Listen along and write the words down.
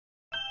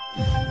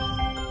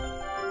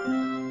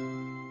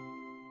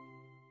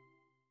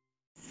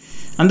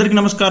అందరికీ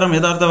నమస్కారం.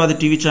 యథార్థవాది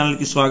టీవీ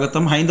ఛానల్కి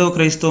స్వాగతం. హైందవ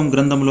క్రైస్తవం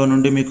గ్రంథంలో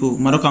నుండి మీకు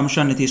మరొక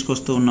అంశాన్ని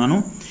తీసుకొస్తూ ఉన్నాను.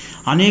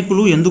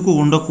 అనేకులు ఎందుకు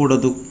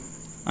ఉండకూడదు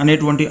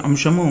అనేటువంటి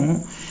అంశము.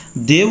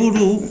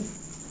 దేవుడు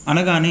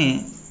అనగానే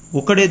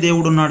ఒకడే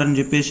దేవుడు ఉన్నాడని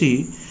చెప్పేసి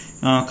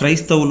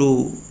క్రైస్తవులు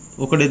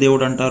ఒకడే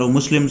దేవుడు అంటారు,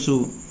 ముస్లిమ్స్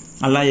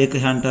అల్లా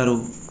ఏకహే అంటారు,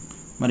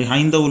 మరి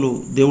హైందవులు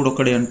దేవుడు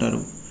ఒక్కడే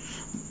అంటారు.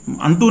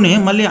 అంటూనే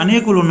మళ్ళీ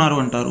అనేకులు ఉన్నారు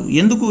అంటారు.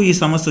 ఎందుకు ఈ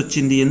సమస్య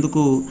వచ్చింది,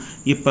 ఎందుకు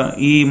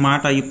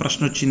ఈ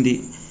ప్రశ్న వచ్చింది,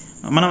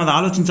 మనం అది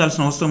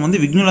ఆలోచించాల్సిన అవసరం ఉంది.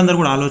 విజ్ఞులందరూ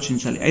కూడా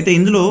ఆలోచించాలి. అయితే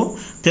ఇందులో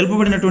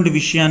తెలుపబడినటువంటి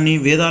విషయాన్ని,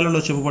 వేదాలలో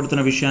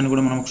చెప్పబడుతున్న విషయాన్ని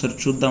కూడా మనం ఒకసారి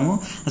చూద్దాము.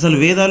 అసలు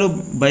వేదాలు,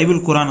 బైబిల్,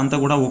 ఖురాన్ అంతా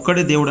కూడా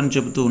ఒక్కడే దేవుడు అని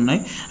చెబుతూ ఉన్నాయి.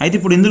 అయితే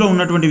ఇప్పుడు ఇందులో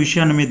ఉన్నటువంటి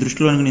విషయాన్ని మీ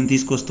దృష్టిలోనికి నేను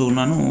తీసుకొస్తూ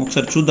ఉన్నాను.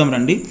 ఒకసారి చూద్దాం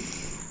రండి.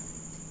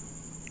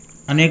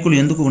 అనేకులు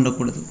ఎందుకు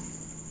ఉండకూడదు?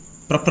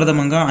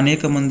 ప్రప్రథమంగా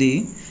అనేక మంది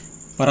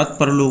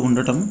పరాత్పరులు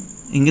ఉండటం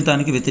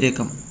ఇంగితానికి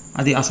వ్యతిరేకం.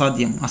 అది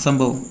అసాధ్యం,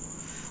 అసంభవం.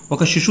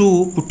 ఒక శిశువు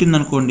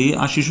పుట్టిందనుకోండి,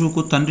 ఆ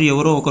శిశువుకు తండ్రి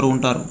ఎవరో ఒకరు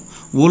ఉంటారు.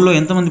 ఊళ్ళో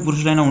ఎంతమంది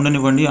పురుషులైనా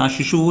ఉండనివ్వండి, ఆ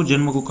శిశువు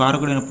జన్మకు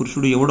కారకుడైన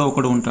పురుషుడు ఎవడో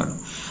ఒకడు ఉంటాడు.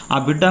 ఆ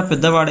బిడ్డ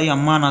పెద్దవాడై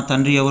అమ్మా నా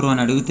తండ్రి ఎవరు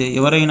అని అడిగితే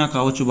ఎవరైనా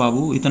కావచ్చు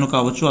బాబు, ఇతను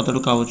కావచ్చు, అతడు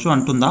కావచ్చు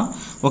అంటుందా?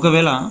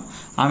 ఒకవేళ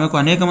ఆమెకు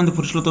అనేక మంది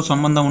పురుషులతో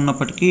సంబంధం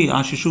ఉన్నప్పటికీ ఆ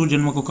శిశువు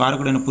జన్మకు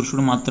కారకుడైన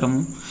పురుషుడు మాత్రం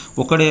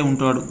ఒకడే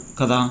ఉంటాడు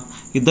కదా.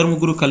 ఇద్దరు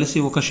ముగ్గురు కలిసి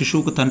ఒక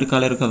శిశువుకు తండ్రి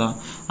కాలేరు కదా.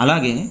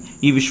 అలాగే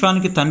ఈ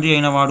విశ్వానికి తండ్రి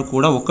అయిన వాడు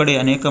కూడా ఒక్కడే.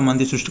 అనేక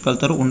మంది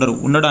సృష్టికర్తలు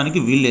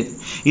ఉండడానికి వీల్లేదు.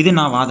 ఇది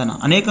నా వాదన,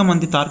 అనేక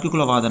మంది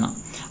తార్కికుల వాదన.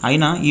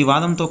 అయినా ఈ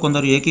వాదంతో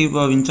కొందరు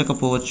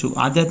ఏకీభవించకపోవచ్చు.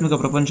 ఆధ్యాత్మిక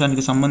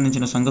ప్రపంచానికి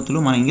సంబంధించిన సంగతులు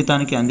మన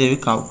ఇంగితానికి అందేవి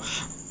కావు.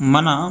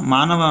 మన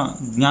మానవ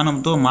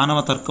జ్ఞానంతో, మానవ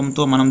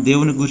తర్కంతో మనం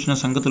దేవుని గూర్చిన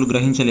సంగతులు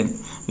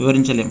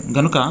వివరించలేం.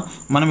 గనుక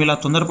మనం ఇలా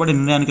తొందరపడి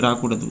నిర్ణయానికి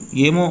రాకూడదు.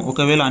 ఏమో,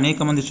 ఒకవేళ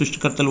అనేక మంది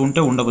సృష్టికర్తలు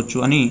ఉంటే ఉండవచ్చు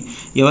అని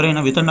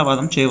ఎవరైనా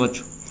వితండవాదం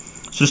చేయవచ్చు.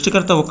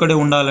 సృష్టికర్త ఒక్కడే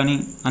ఉండాలని,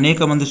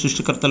 అనేక మంది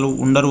సృష్టికర్తలు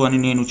ఉండరు అని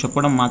నేను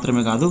చెప్పడం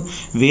మాత్రమే కాదు,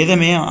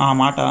 వేదమే ఆ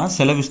మాట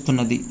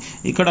సెలవిస్తున్నది.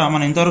 ఇక్కడ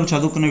మనం ఇంతవరకు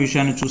చదువుకున్న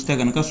విషయాన్ని చూస్తే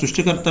కనుక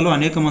సృష్టికర్తలు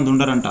అనేక మంది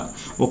ఉండరంట,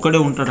 ఒక్కడే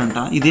ఉంటాడంట.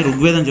 ఇది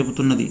ఋగ్వేదం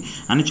చెబుతున్నది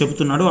అని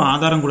చెబుతున్నాడు.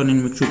 ఆధారం కూడా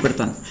నేను మీకు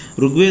చూపెడతాను.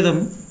 ఋగ్వేదం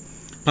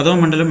 10వ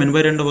మండలం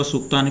 82వ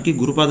సూక్తానికి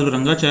గురుపాదులు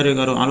రంగాచార్య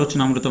గారు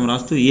ఆలోచనామృతం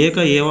రాస్తూ ఏక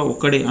ఏవ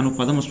ఒక్కడే అను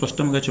పదము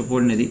స్పష్టంగా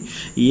చెప్పబడినది.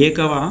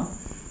 ఏకవ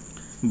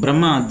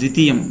బ్రహ్మ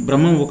ద్వితీయం,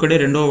 బ్రహ్మం ఒకడే,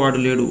 రెండవ వాడు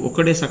లేడు,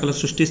 ఒకడే సకల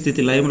సృష్టి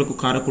స్థితి లయములకు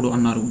కారకుడు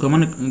అన్నారు.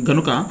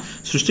 గనుక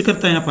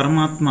సృష్టికర్త అయిన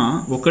పరమాత్మ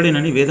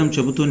ఒక్కడేనని వేదం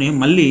చెబుతూనే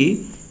మళ్ళీ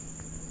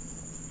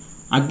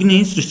అగ్ని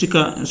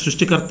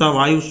సృష్టికర్త,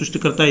 వాయువు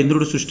సృష్టికర్త,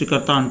 ఇంద్రుడు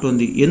సృష్టికర్త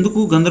అంటోంది. ఎందుకు?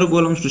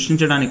 గందరగోళం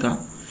సృష్టించడానిక?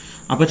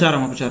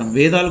 అపచారం.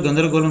 వేదాలు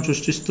గందరగోళం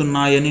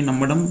సృష్టిస్తున్నాయని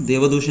నమ్మడం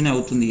దేవదూషణే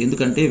అవుతుంది.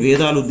 ఎందుకంటే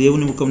వేదాలు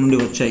దేవుని ముఖం నుండి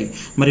వచ్చాయి.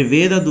 మరి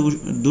వేద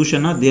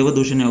దూషణ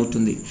దేవదూషణే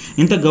అవుతుంది.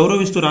 ఇంత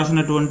గౌరవిస్తూ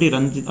రాసినటువంటి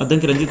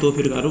అద్దంకి రంజిత్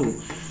ఓఫిర్ గారు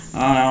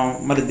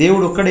మరి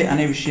దేవుడు ఒక్కడే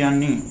అనే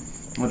విషయాన్ని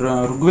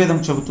ఋగ్వేదం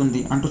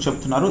చెబుతుంది అంటూ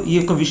చెప్తున్నారు. ఈ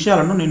యొక్క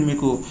విషయాలను నేను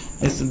మీకు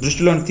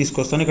దృష్టిలోకి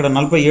తీసుకొస్తాను. ఇక్కడ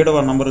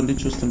 47వ నంబర్ ఉంది,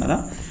 చూస్తున్నారా?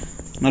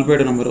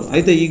 47 నంబరు.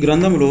 అయితే ఈ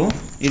గ్రంథంలో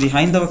ఇది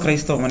హైందవ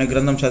క్రైస్తవం అనే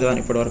గ్రంథం చదివాను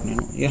ఇప్పటివరకు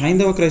నేను. ఈ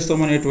హైందవ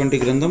క్రైస్తవం అనేటువంటి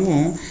గ్రంథము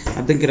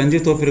అద్దంకి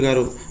రంజిత్ ఓఫిర్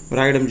గారు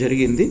రాయడం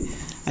జరిగింది.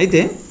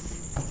 అయితే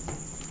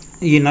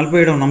ఈ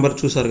 47వ నంబర్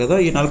చూశారు కదా,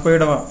 ఈ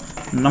 47వ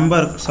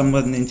నంబర్కి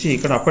సంబంధించి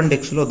ఇక్కడ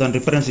అపెండిక్స్లో దాని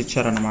రిఫరెన్స్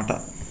ఇచ్చారన్నమాట.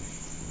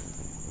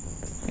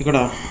 ఇక్కడ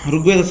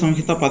ఋగ్వేద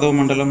సంహిత 10వ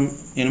మండలం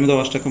 8వ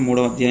అష్టకం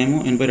 3వ అధ్యాయము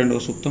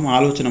 82వ సూక్తం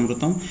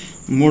ఆలోచనామృతం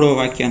 3వ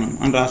వాక్యానం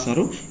అని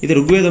రాశారు. ఇది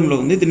ఋగ్వేదంలో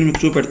ఉంది. దీన్ని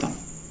మీకు చూపెడతాం.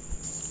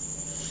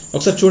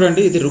 ఒకసారి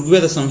చూడండి. ఇది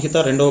ఋగ్వేద సంహిత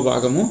 2వ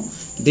భాగము.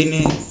 దీన్ని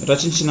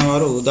రచించిన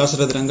వారు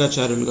దాశరథి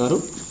రంగాచార్యులు గారు.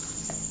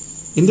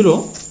 ఇందులో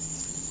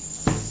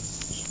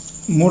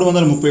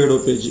 337వ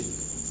పేజీ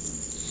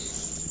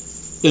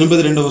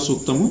 82వ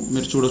సూక్తము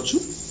మీరు చూడొచ్చు.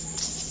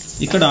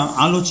 ఇక్కడ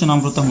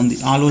ఆలోచనామృతం ఉంది.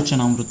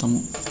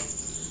 ఆలోచనామృతము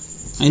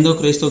ఐందవ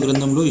క్రైస్తవ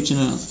గ్రంథంలో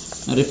ఇచ్చిన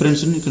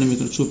రిఫరెన్స్ని ఇక్కడ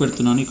మీకు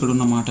చూపెడుతున్నాను. ఇక్కడ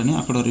ఉన్న మాటని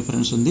అక్కడ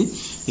రిఫరెన్స్ ఉంది.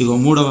 ఇగో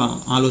 3వ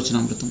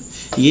ఆలోచనామృతం.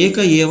 ఏక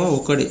ఏవ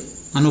ఒక్కడే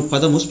అను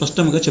పదము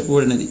స్పష్టంగా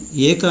చెప్పబడినది.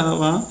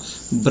 ఏకవ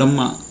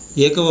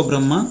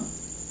బ్రహ్మ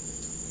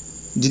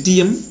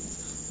ద్వితీయం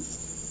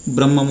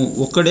బ్రహ్మము,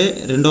 ఒక్కడే,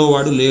 రెండవ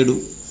వాడు లేడు,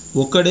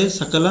 ఒక్కడే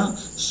సకల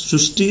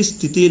సృష్టి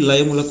స్థితి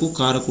లయములకు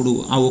కారకుడు.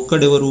 ఆ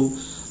ఒక్కడెవరు?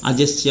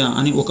 అజస్య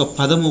అని ఒక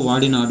పదము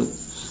వాడినాడు.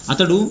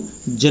 అతడు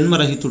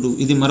జన్మరహితుడు.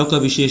 ఇది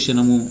మరొక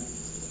విశేషణము.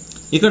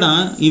 ఇక్కడ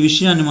ఈ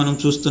విషయాన్ని మనం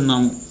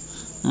చూస్తున్నాము.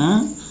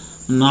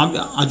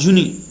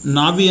 అజుని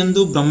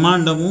నాభియందు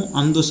బ్రహ్మాండము,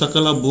 అందు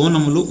సకల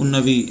బోనములు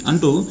ఉన్నవి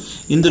అంటూ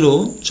ఇందులో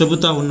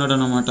చెబుతా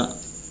ఉన్నాడనమాట.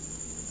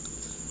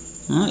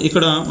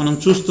 ఇక్కడ మనం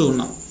చూస్తూ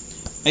ఉన్నాం.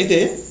 అయితే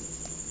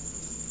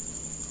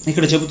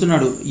ఇక్కడ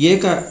చెబుతున్నాడు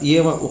ఏక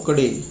ఏవ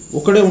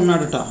ఒక్కడే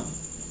ఉన్నాడట.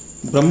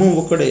 బ్రహ్మం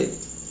ఒక్కడే,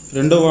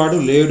 రెండవ వాడు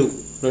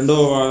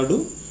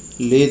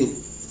లేదు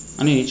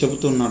అని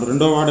చెబుతున్నాడు.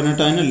 రెండవ వాడు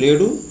అన్నట్టు ఆయన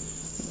లేడు,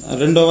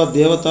 రెండవ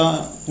దేవత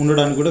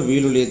ఉండడానికి కూడా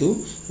వీలు లేదు.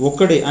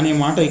 ఒక్కడే అనే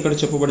మాట ఇక్కడ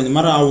చెప్పబడింది.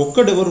 మరి ఆ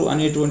ఒక్కడెవరు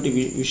అనేటువంటి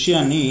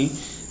విషయాన్ని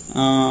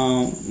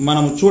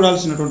మనం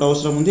చూడాల్సినటువంటి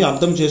అవసరం ఉంది,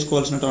 అర్థం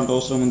చేసుకోవాల్సినటువంటి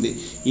అవసరం ఉంది.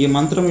 ఈ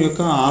మంత్రం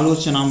యొక్క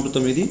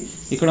ఆలోచనామృతం ఇది.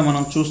 ఇక్కడ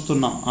మనం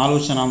చూస్తున్నాం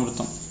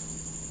ఆలోచనామృతం.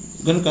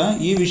 కనుక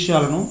ఈ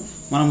విషయాలను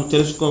మనము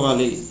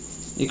తెలుసుకోవాలి.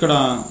 ఇక్కడ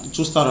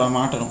చూస్తారు ఆ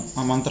మాటను,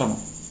 ఆ మంత్రము.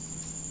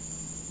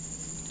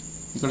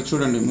 ఇక్కడ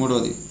చూడండి,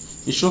 మూడవది,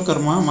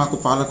 విశ్వకర్మ మాకు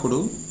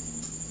పాలకుడు,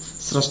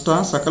 స్రష్ట,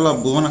 సకల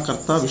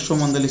భువనకర్త,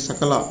 విశ్వమందలి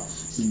సకల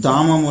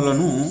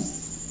ధామములను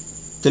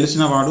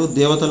తెలిసినవాడు,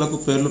 దేవతలకు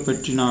పేర్లు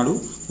పెట్టినాడు,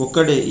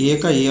 ఒక్కడే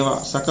ఏక ఏవ,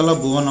 సకల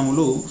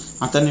భువనములు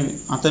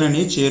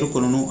అతనిని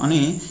చేరుకొనును అని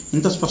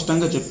ఇంత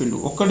స్పష్టంగా చెప్పిండు.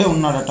 ఒక్కడే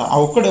ఉన్నాడట. ఆ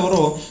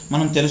ఒక్కడెవరో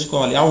మనం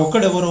తెలుసుకోవాలి. ఆ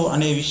ఒక్కడెవరో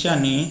అనే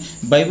విషయాన్ని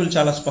బైబిల్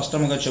చాలా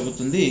స్పష్టంగా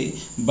చెబుతుంది.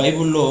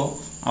 బైబిల్లో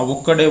ఆ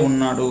ఒక్కడే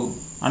ఉన్నాడు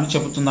అని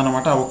చెబుతుంది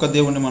అన్నమాట. ఆ ఒక్క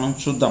దేవుణ్ణి మనం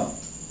చూద్దాం.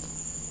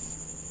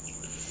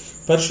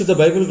 పరిశుద్ధ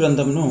బైబిల్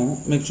గ్రంథంను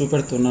మీకు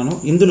చూపెడుతున్నాను.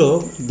 ఇందులో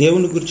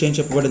దేవుని గురించి ఏం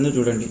చెప్పబడిందో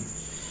చూడండి.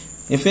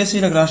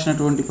 ఎఫెసీలకు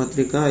రాసినటువంటి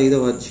పత్రిక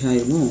 5వ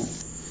అధ్యాయము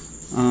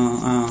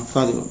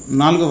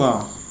 4వ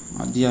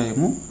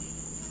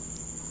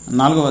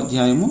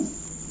అధ్యాయము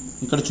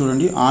ఇక్కడ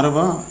చూడండి, 6వ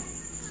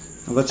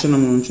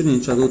వచనం నుంచి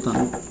నేను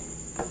చదువుతాను.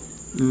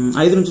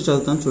 5 నుంచి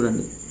చదువుతాను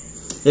చూడండి.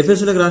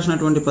 ఎఫెసీలకు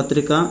రాసినటువంటి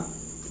పత్రిక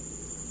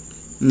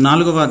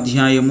 4వ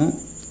అధ్యాయము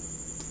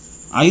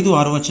 5,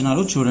 6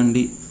 వచనాలు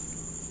చూడండి.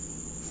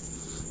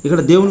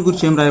 ఇక్కడ దేవుని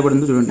గురించి ఏం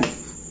రాయబడిందో చూడండి.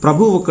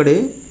 ప్రభు ఒక్కడే,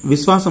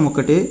 విశ్వాసం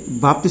ఒక్కటే,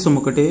 బాప్తిసం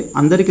ఒక్కటే,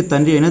 అందరికి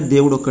తండ్రి అయిన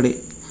దేవుడు ఒక్కడే.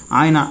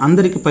 ఆయన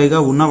అందరికి పైగా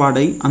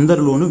ఉన్నవాడై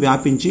అందరిలోనూ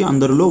వ్యాపించి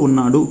అందరిలో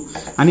ఉన్నాడు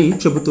అని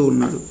చెబుతూ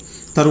ఉన్నాడు.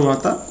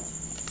 తరువాత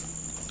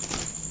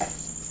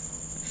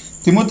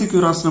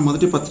తిమోతికి రాసిన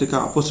మొదటి పత్రిక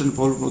అపోస్తలుడైన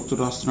పౌలు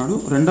భక్తుడు రాస్తున్నాడు,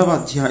 2వ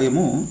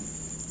అధ్యాయము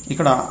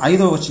ఇక్కడ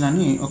 5వ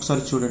వచనాన్ని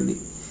ఒకసారి చూడండి.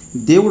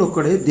 దేవుడు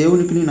ఒక్కడే,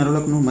 దేవునికి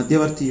నరులకును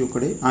మధ్యవర్తి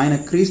ఒక్కడే, ఆయన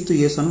క్రీస్తు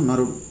యేసును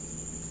నరుడు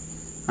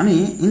అని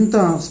ఇంత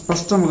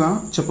స్పష్టంగా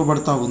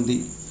చెప్పబడతా ఉంది.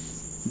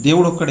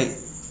 దేవుడు ఒక్కడే,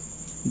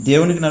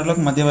 దేవునికి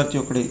నరులకు మధ్యవర్తి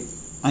ఒక్కడే.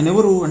 ఆయన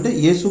ఎవరు అంటే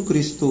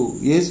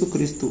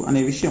యేసుక్రీస్తు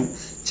అనే విషయం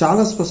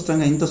చాలా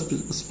స్పష్టంగా, ఇంత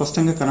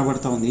స్పష్టంగా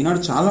కనబడతా ఉంది.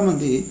 ఈనాడు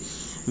చాలామంది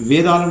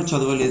వేదాలను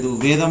చదవలేదు,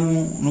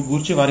 వేదమును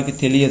గూర్చి వారికి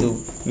తెలియదు,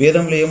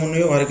 వేదంలో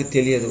ఏమున్నాయో వారికి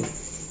తెలియదు.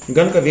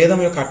 కనుక వేదం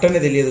యొక్క అట్టనే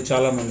తెలియదు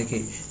చాలామందికి.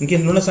 ఇంక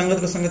ఇందులో ఉన్న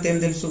సంగతి ఏం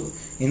తెలుసు?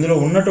 ఇందులో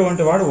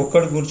ఉన్నటువంటి వాడు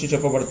ఒక్కడి గురించి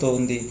చెప్పబడుతూ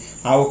ఉంది.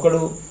 ఆ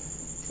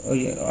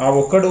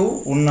ఒక్కడు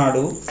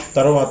ఉన్నాడు.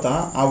 తర్వాత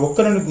ఆ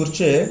ఒక్కరిని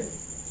గుర్చే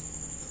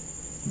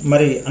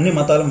మరి అన్ని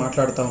మతాలు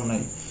మాట్లాడుతూ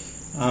ఉన్నాయి.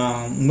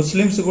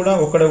 ముస్లిమ్స్ కూడా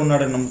ఒక్కడే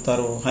ఉన్నాడని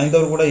నమ్ముతారు.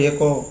 హైందవులు కూడా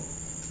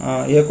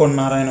ఏకో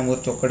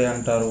నారాయణమూర్తి ఒక్కడే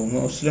అంటారు.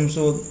 ముస్లిమ్స్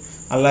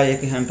అల్లా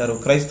ఏకే అంటారు.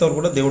 క్రైస్తవులు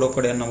కూడా దేవుడు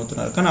ఒక్కడే అని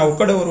నమ్ముతున్నారు. కానీ ఆ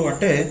ఒక్కడెవరు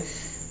అంటే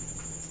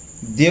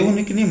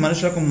దేవునికి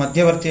మనుషులకు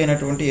మధ్యవర్తి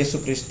అయినటువంటి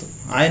యేసుక్రీస్తు.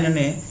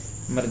 ఆయననే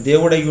మరి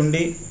దేవుడై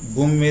ఉండి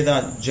భూమి మీద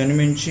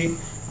జన్మించి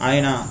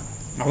ఆయన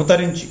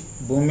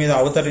భూమి మీద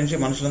అవతరించి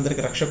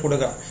మనుషులందరికీ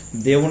రక్షకుడుగా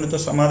దేవునితో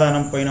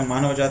సమాధానం పోయిన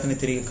మానవ జాతిని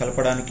తిరిగి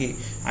కలపడానికి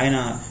ఆయన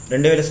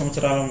 2000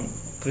 సంవత్సరాల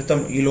క్రితం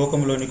ఈ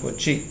లోకంలోనికి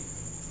వచ్చి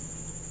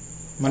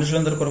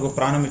మనుషులందరి కొరకు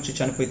ప్రాణం ఇచ్చి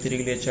చనిపోయి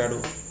తిరిగి లేచాడు.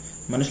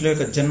 మనుషుల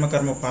యొక్క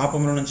జన్మకర్మ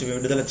పాపముల నుంచి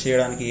విడుదల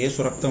చేయడానికి యేసు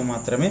రక్తం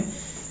మాత్రమే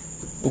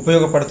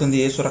ఉపయోగపడుతుంది.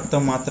 యేసు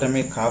రక్తం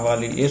మాత్రమే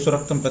కావాలి. యేసు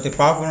రక్తం ప్రతి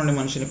పాపం నుండి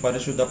మనిషిని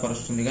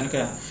పరిశుద్ధపరుస్తుంది. కనుక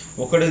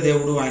ఒకడే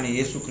దేవుడు, ఆయన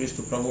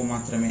యేసుక్రీస్తు ప్రభు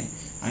మాత్రమే.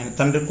 ఆయన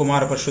తండ్రి,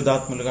 కుమార,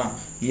 పరిశుద్ధాత్ములుగా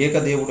ఏక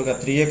దేవుడుగా,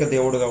 త్రియేక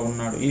దేవుడుగా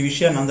ఉన్నాడు. ఈ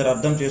విషయాన్ని అందరూ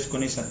అర్థం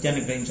చేసుకుని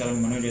సత్యాన్ని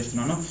గ్రహించాలని మనవి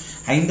చేస్తున్నాను.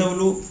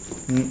 హైందవులు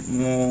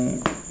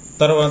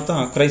తర్వాత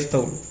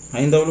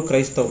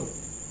క్రైస్తవులు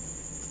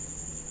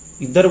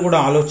ఇద్దరు కూడా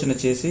ఆలోచన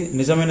చేసి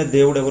నిజమైన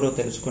దేవుడు ఎవరో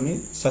తెలుసుకొని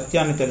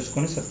సత్యాన్ని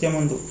తెలుసుకొని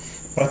సత్యమందు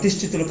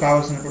ప్రతిష్ఠితులు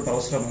కావాల్సినటువంటి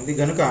అవసరం ఉంది.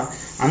 కనుక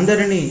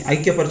అందరినీ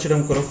ఐక్యపరచడం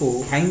కొరకు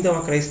హైందవ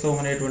క్రైస్తవం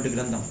అనేటువంటి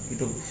గ్రంథం,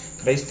 ఇటు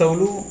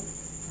క్రైస్తవులు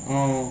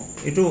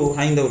ఇటు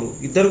హైందవులు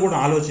ఇద్దరు కూడా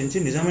ఆలోచించి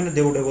నిజమైన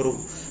దేవుడు ఎవరు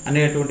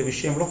అనేటువంటి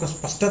విషయంలో ఒక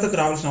స్పష్టతకు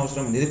రావాల్సిన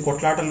అవసరం ఉంది. ఇది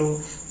కొట్లాటలు,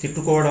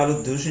 తిట్టుకోవడాలు,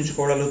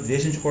 దూషించుకోవడాలు,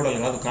 ద్వేషించుకోవడాలు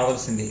కాదు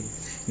కావాల్సింది.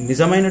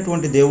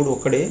 నిజమైనటువంటి దేవుడు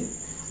ఒక్కడే.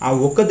 ఆ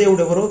ఒక్క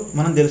దేవుడు ఎవరో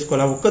మనం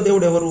తెలుసుకోవాలి. ఆ ఒక్క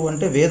దేవుడు ఎవరు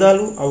అంటే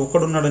వేదాలు ఆ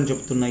ఒక్కడున్నాడని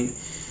చెప్తున్నాయి.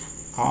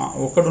 ఆ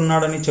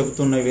ఒక్కడున్నాడని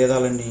చెబుతున్నాయి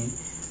వేదాలన్నీ.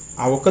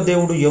 ఆ ఒక్క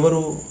దేవుడు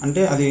ఎవరు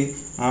అంటే అది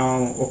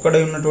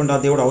ఒక్కడై ఉన్నటువంటి ఆ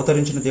దేవుడు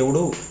అవతరించిన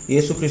దేవుడు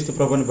యేసుక్రీస్తు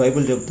ప్రభు అని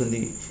బైబిల్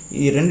చెబుతుంది.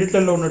 ఈ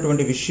రెండిట్లలో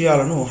ఉన్నటువంటి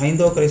విషయాలను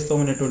హైందవ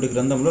క్రైస్తవం అనేటువంటి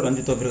గ్రంథంలో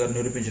రంజిత్ ఓఫిర్ గారు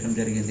నిరూపించడం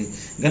జరిగింది.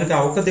 కనుక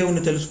ఆ ఒక్క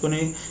దేవుడిని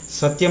తెలుసుకుని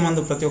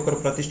సత్యమందు ప్రతి ఒక్కరు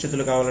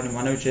ప్రతిష్ఠితులు కావాలని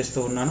మనవి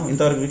చేస్తూ ఉన్నాను.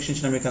 ఇంతవరకు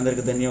వీక్షించిన మీకు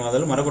అందరికీ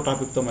ధన్యవాదాలు. మరొక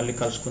టాపిక్తో మళ్ళీ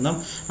కలుసుకుందాం.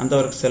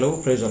 అంతవరకు సెలవు.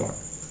 Praise the lord.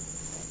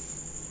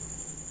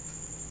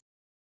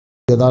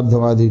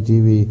 Yatharthavadi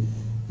TV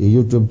ఈ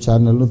యూట్యూబ్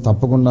ఛానల్ను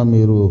తప్పకుండా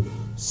మీరు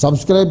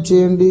సబ్స్క్రైబ్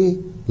చేయండి,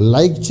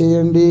 లైక్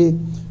చేయండి,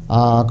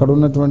 అక్కడ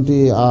ఉన్నటువంటి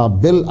ఆ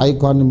బెల్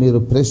ఐకాన్ని మీరు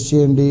ప్రెస్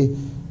చేయండి.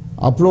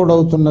 అప్లోడ్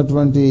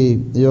అవుతున్నటువంటి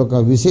ఈ యొక్క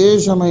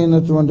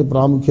విశేషమైనటువంటి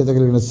ప్రాముఖ్యత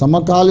కలిగిన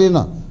సమకాలీన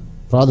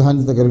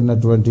ప్రాధాన్యత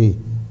కలిగినటువంటి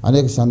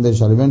అనేక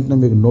సందేశాలు వెంటనే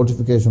మీకు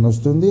నోటిఫికేషన్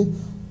వస్తుంది.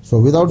 So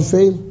without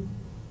fail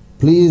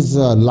please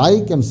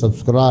like and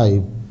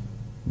subscribe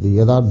the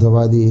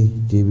Yatharthavadi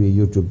TV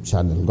YouTube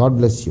channel. God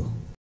bless you.